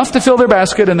 Enough to fill their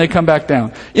basket, and they come back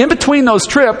down. In between those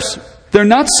trips, they're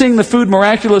not seeing the food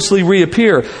miraculously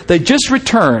reappear. They just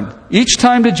return each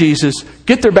time to Jesus,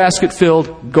 get their basket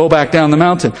filled, go back down the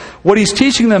mountain. What he's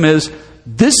teaching them is,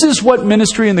 this is what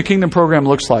ministry in the Kingdom program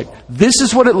looks like. This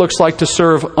is what it looks like to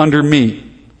serve under me.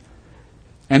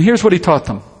 And here's what he taught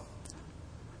them.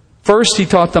 First, he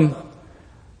taught them,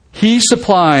 he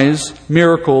supplies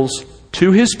miracles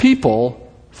to his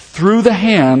people through the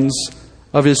hands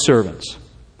of his servants.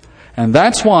 And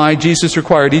that's why Jesus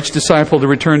required each disciple to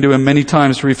return to him many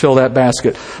times to refill that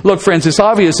basket. Look, friends, it's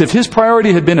obvious if his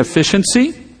priority had been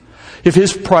efficiency, if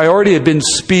his priority had been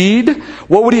speed,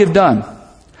 what would he have done?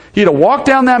 He'd have walked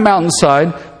down that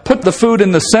mountainside, put the food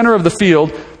in the center of the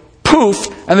field, poof,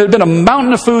 and there'd been a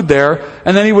mountain of food there,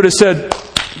 and then he would have said,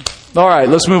 all right,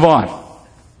 let's move on.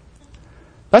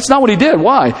 That's not what he did.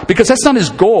 Why? Because that's not his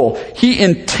goal. He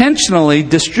intentionally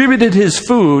distributed his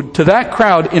food to that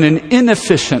crowd in an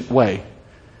inefficient way.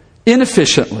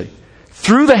 Inefficiently.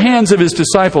 Through the hands of his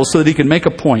disciples so that he could make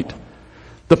a point.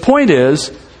 The point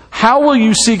is, how will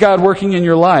you see God working in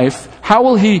your life? How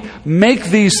will he make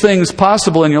these things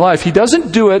possible in your life? He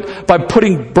doesn't do it by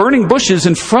putting burning bushes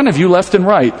in front of you left and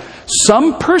right.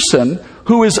 Some person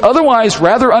who is otherwise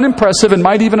rather unimpressive and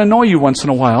might even annoy you once in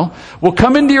a while, will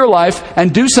come into your life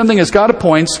and do something as God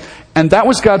appoints, and that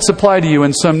was God's supply to you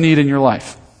in some need in your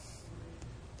life.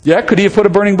 Yeah, could he have put a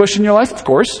burning bush in your life? Of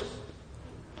course.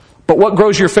 But what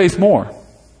grows your faith more?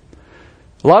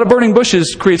 A lot of burning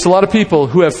bushes creates a lot of people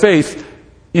who have faith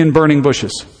in burning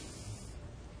bushes.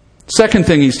 Second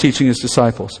thing he's teaching his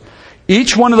disciples.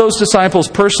 Each one of those disciples'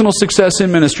 personal success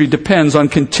in ministry depends on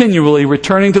continually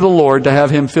returning to the Lord to have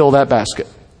him fill that basket.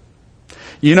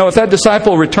 You know, if that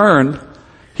disciple returned,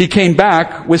 he came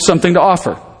back with something to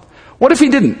offer. What if he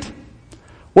didn't?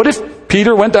 What if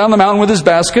Peter went down the mountain with his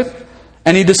basket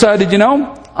and he decided, you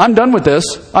know, I'm done with this.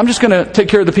 I'm just going to take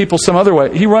care of the people some other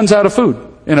way. He runs out of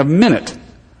food in a minute.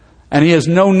 And he has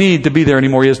no need to be there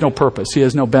anymore. He has no purpose. He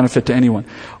has no benefit to anyone.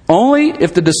 Only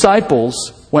if the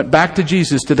disciples went back to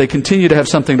Jesus did they continue to have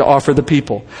something to offer the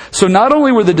people. So not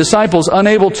only were the disciples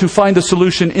unable to find a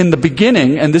solution in the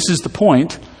beginning, and this is the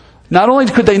point, not only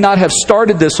could they not have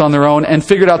started this on their own and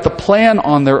figured out the plan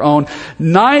on their own,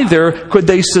 neither could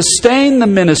they sustain the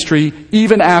ministry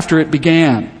even after it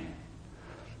began.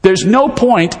 There's no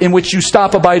point in which you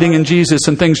stop abiding in Jesus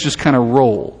and things just kind of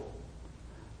roll.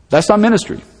 That's not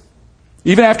ministry.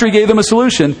 Even after he gave them a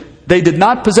solution, they did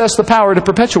not possess the power to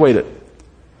perpetuate it.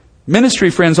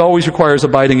 Ministry, friends, always requires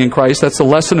abiding in Christ. That's the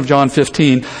lesson of John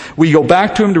 15. We go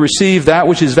back to him to receive that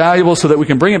which is valuable so that we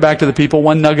can bring it back to the people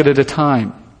one nugget at a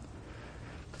time.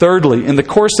 Thirdly, in the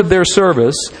course of their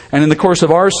service and in the course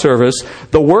of our service,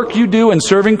 the work you do in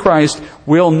serving Christ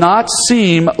will not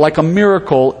seem like a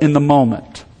miracle in the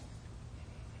moment.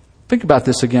 Think about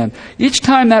this again. Each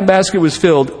time that basket was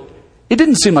filled, it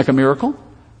didn't seem like a miracle.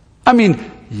 I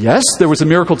mean, yes, there was a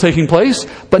miracle taking place,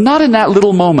 but not in that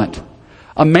little moment.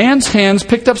 A man's hands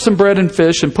picked up some bread and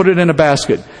fish and put it in a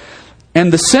basket.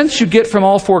 And the sense you get from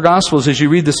all four Gospels as you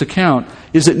read this account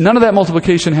is that none of that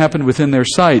multiplication happened within their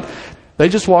sight. They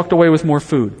just walked away with more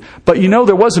food. But you know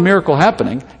there was a miracle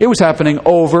happening. It was happening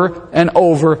over and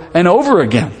over and over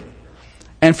again.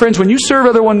 And friends, when you serve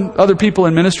other people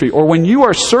in ministry, or when you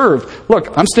are served,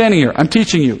 look, I'm standing here, I'm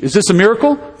teaching you. Is this a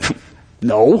miracle?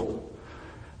 No.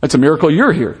 It's a miracle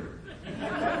you're here.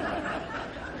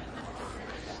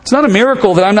 It's not a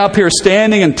miracle that I'm up here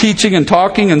standing and teaching and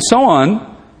talking and so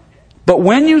on. But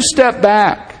when you step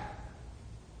back,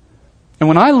 and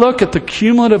when I look at the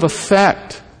cumulative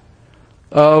effect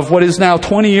of what is now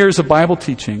 20 years of Bible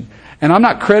teaching, and I'm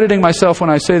not crediting myself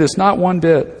when I say this, not one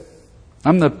bit.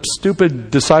 I'm the stupid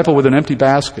disciple with an empty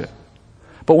basket.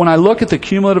 But But when I look at the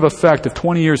cumulative effect of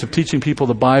 20 years of teaching people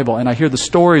the Bible, and I hear the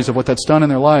stories of what that's done in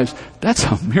their lives, that's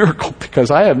a miracle,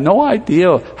 because I have no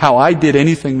idea how I did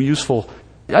anything useful.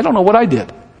 I don't know what I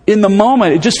did. In the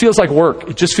moment, it just feels like work.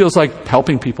 It just feels like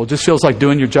helping people. It just feels like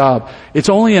doing your job. It's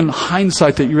only in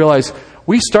hindsight that you realize,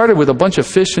 we started with a bunch of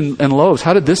fish and loaves.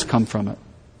 How did this come from it?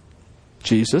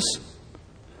 Jesus.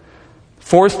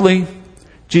 Fourthly,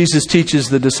 Jesus teaches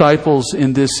the disciples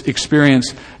in this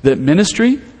experience that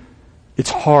ministry, it's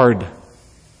hard.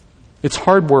 It's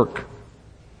hard work.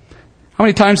 How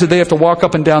many times did they have to walk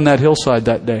up and down that hillside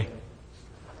that day?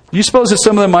 Do you suppose that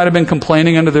some of them might have been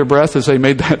complaining under their breath as they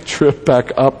made that trip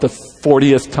back up the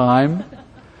 40th time?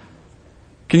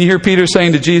 Can you hear Peter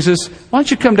saying to Jesus, why don't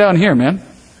you come down here, man?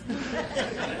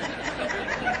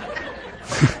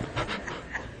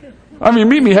 I mean,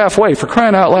 meet me halfway, for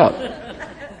crying out loud.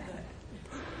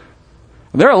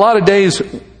 There are a lot of days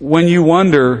when you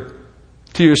wonder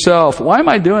to yourself, why am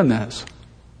I doing this?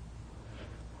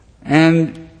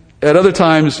 And at other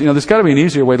times, there's got to be an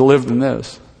easier way to live than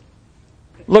this.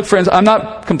 Look, friends, I'm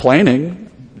not complaining.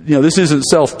 This isn't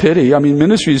self-pity. I mean,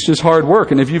 ministry is just hard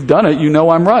work. And if you've done it, you know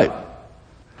I'm right.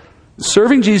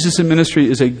 Serving Jesus in ministry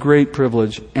is a great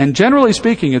privilege. And generally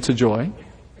speaking, it's a joy.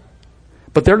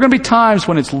 But there are going to be times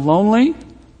when it's lonely,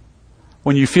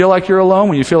 when you feel like you're alone,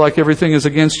 when you feel like everything is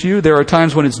against you. There are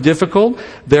times when it's difficult.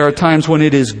 There are times when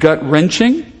it is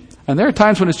gut-wrenching. And there are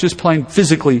times when it's just plain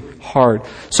physically hard.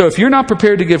 So if you're not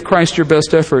prepared to give Christ your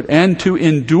best effort and to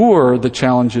endure the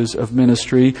challenges of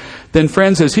ministry, then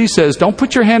friends, as he says, don't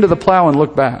put your hand to the plow and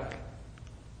look back.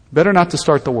 Better not to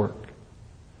start the work.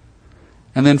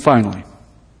 And then finally,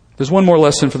 there's one more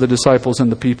lesson for the disciples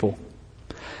and the people.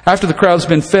 After the crowd's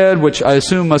been fed, which I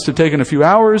assume must have taken a few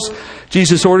hours,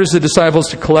 Jesus orders the disciples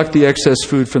to collect the excess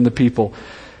food from the people.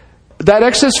 That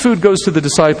excess food goes to the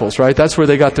disciples, right? That's where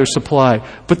they got their supply.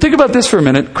 But think about this for a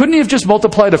minute. Couldn't he have just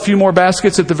multiplied a few more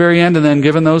baskets at the very end and then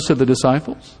given those to the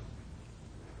disciples?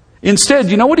 Instead,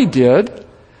 you know what he did?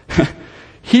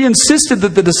 He insisted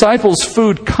that the disciples'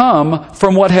 food come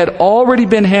from what had already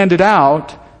been handed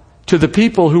out to the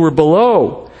people who were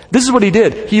below. This is what he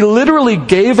did. He literally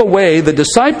gave away the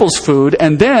disciples' food,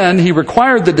 and then he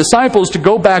required the disciples to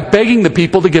go back begging the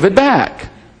people to give it back.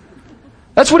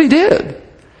 That's what he did.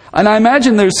 And I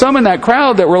imagine there's some in that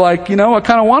crowd that were like, I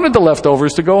kind of wanted the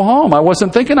leftovers to go home. I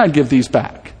wasn't thinking I'd give these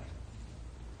back.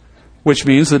 Which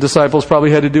means the disciples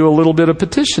probably had to do a little bit of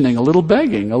petitioning, a little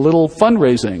begging, a little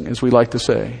fundraising, as we like to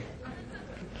say.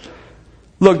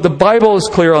 Look, the Bible is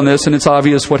clear on this, and it's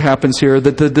obvious what happens here,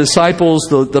 that the disciples,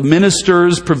 the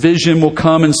ministers' provision will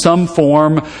come in some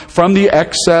form from the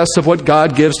excess of what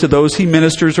God gives to those he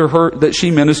ministers or her that she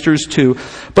ministers to.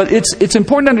 But it's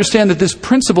important to understand that this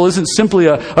principle isn't simply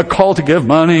a call to give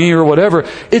money or whatever.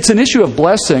 It's an issue of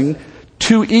blessing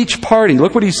to each party.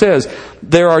 Look what he says.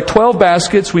 There are 12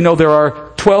 baskets. We know there are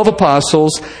 12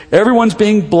 apostles. Everyone's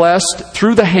being blessed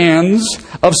through the hands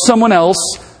of someone else.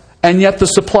 And yet the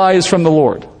supply is from the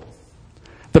Lord.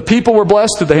 The people were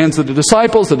blessed through the hands of the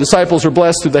disciples. The disciples were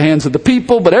blessed through the hands of the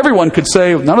people. But everyone could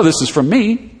say, none of this is from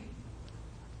me.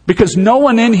 Because no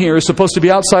one in here is supposed to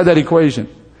be outside that equation.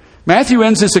 Matthew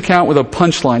ends this account with a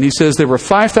punchline. He says there were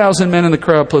 5,000 men in the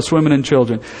crowd plus women and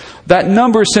children. That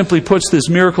number simply puts this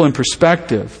miracle in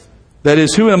perspective. That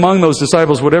is, who among those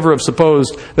disciples would ever have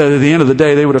supposed that at the end of the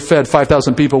day they would have fed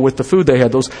 5,000 people with the food they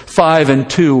had? Those 5 and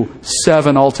 2,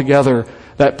 7 altogether.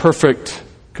 That perfect,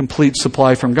 complete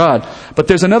supply from God. But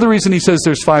there's another reason he says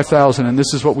there's 5,000, and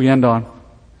this is what we end on.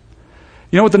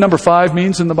 You know what the number 5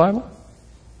 means in the Bible?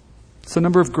 It's the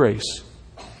number of grace.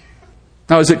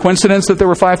 Now, is it coincidence that there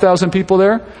were 5,000 people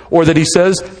there? Or that he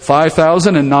says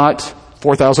 5,000 and not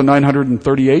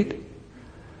 4,938?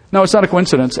 No, it's not a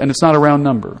coincidence, and it's not a round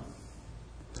number.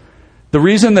 The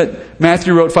reason that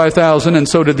Matthew wrote 5,000, and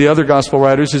so did the other gospel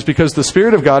writers, is because the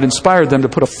Spirit of God inspired them to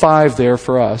put a 5 there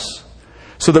for us.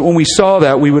 So that when we saw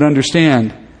that, we would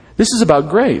understand, this is about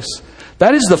grace.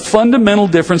 That is the fundamental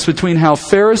difference between how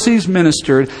Pharisees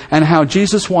ministered and how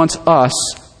Jesus wants us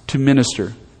to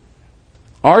minister.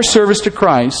 Our service to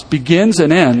Christ begins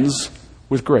and ends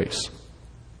with grace.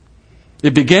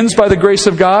 It begins by the grace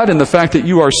of God and the fact that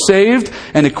you are saved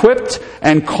and equipped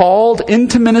and called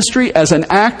into ministry as an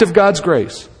act of God's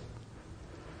grace.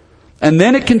 And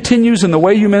then it continues in the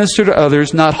way you minister to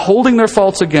others, not holding their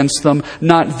faults against them,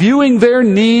 not viewing their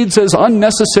needs as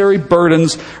unnecessary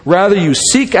burdens. Rather, you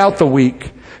seek out the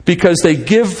weak because they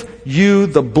give you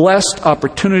the blessed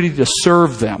opportunity to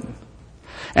serve them.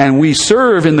 And we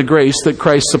serve in the grace that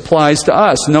Christ supplies to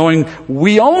us, knowing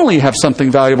we only have something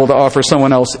valuable to offer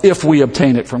someone else if we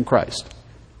obtain it from Christ.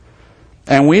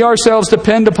 And we ourselves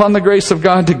depend upon the grace of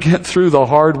God to get through the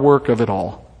hard work of it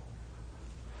all.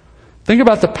 Think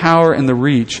about the power and the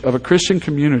reach of a Christian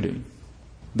community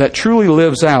that truly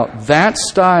lives out that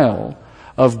style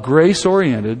of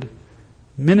grace-oriented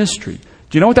ministry.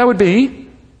 Do you know what that would be? It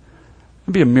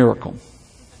would be a miracle.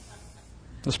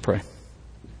 Let's pray.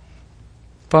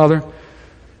 Father,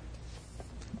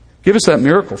 give us that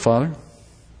miracle, Father.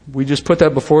 We just put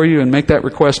that before you and make that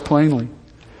request plainly.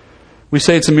 We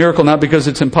say it's a miracle not because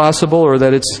it's impossible or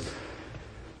that it's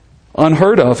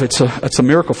unheard of. It's a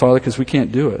miracle, Father, because we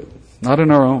can't do it. Not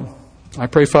on our own. I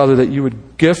pray, Father, that you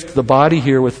would gift the body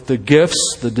here with the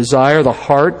gifts, the desire, the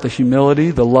heart, the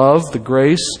humility, the love, the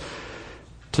grace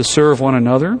to serve one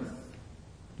another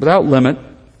without limit,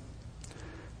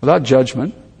 without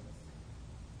judgment.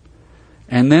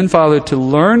 And then, Father, to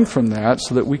learn from that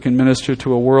so that we can minister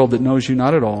to a world that knows you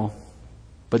not at all,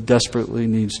 but desperately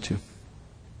needs to.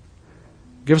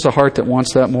 Give us a heart that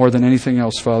wants that more than anything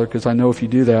else, Father, because I know if you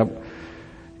do that,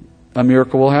 a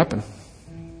miracle will happen.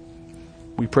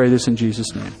 We pray this in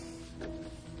Jesus' name.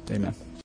 Amen.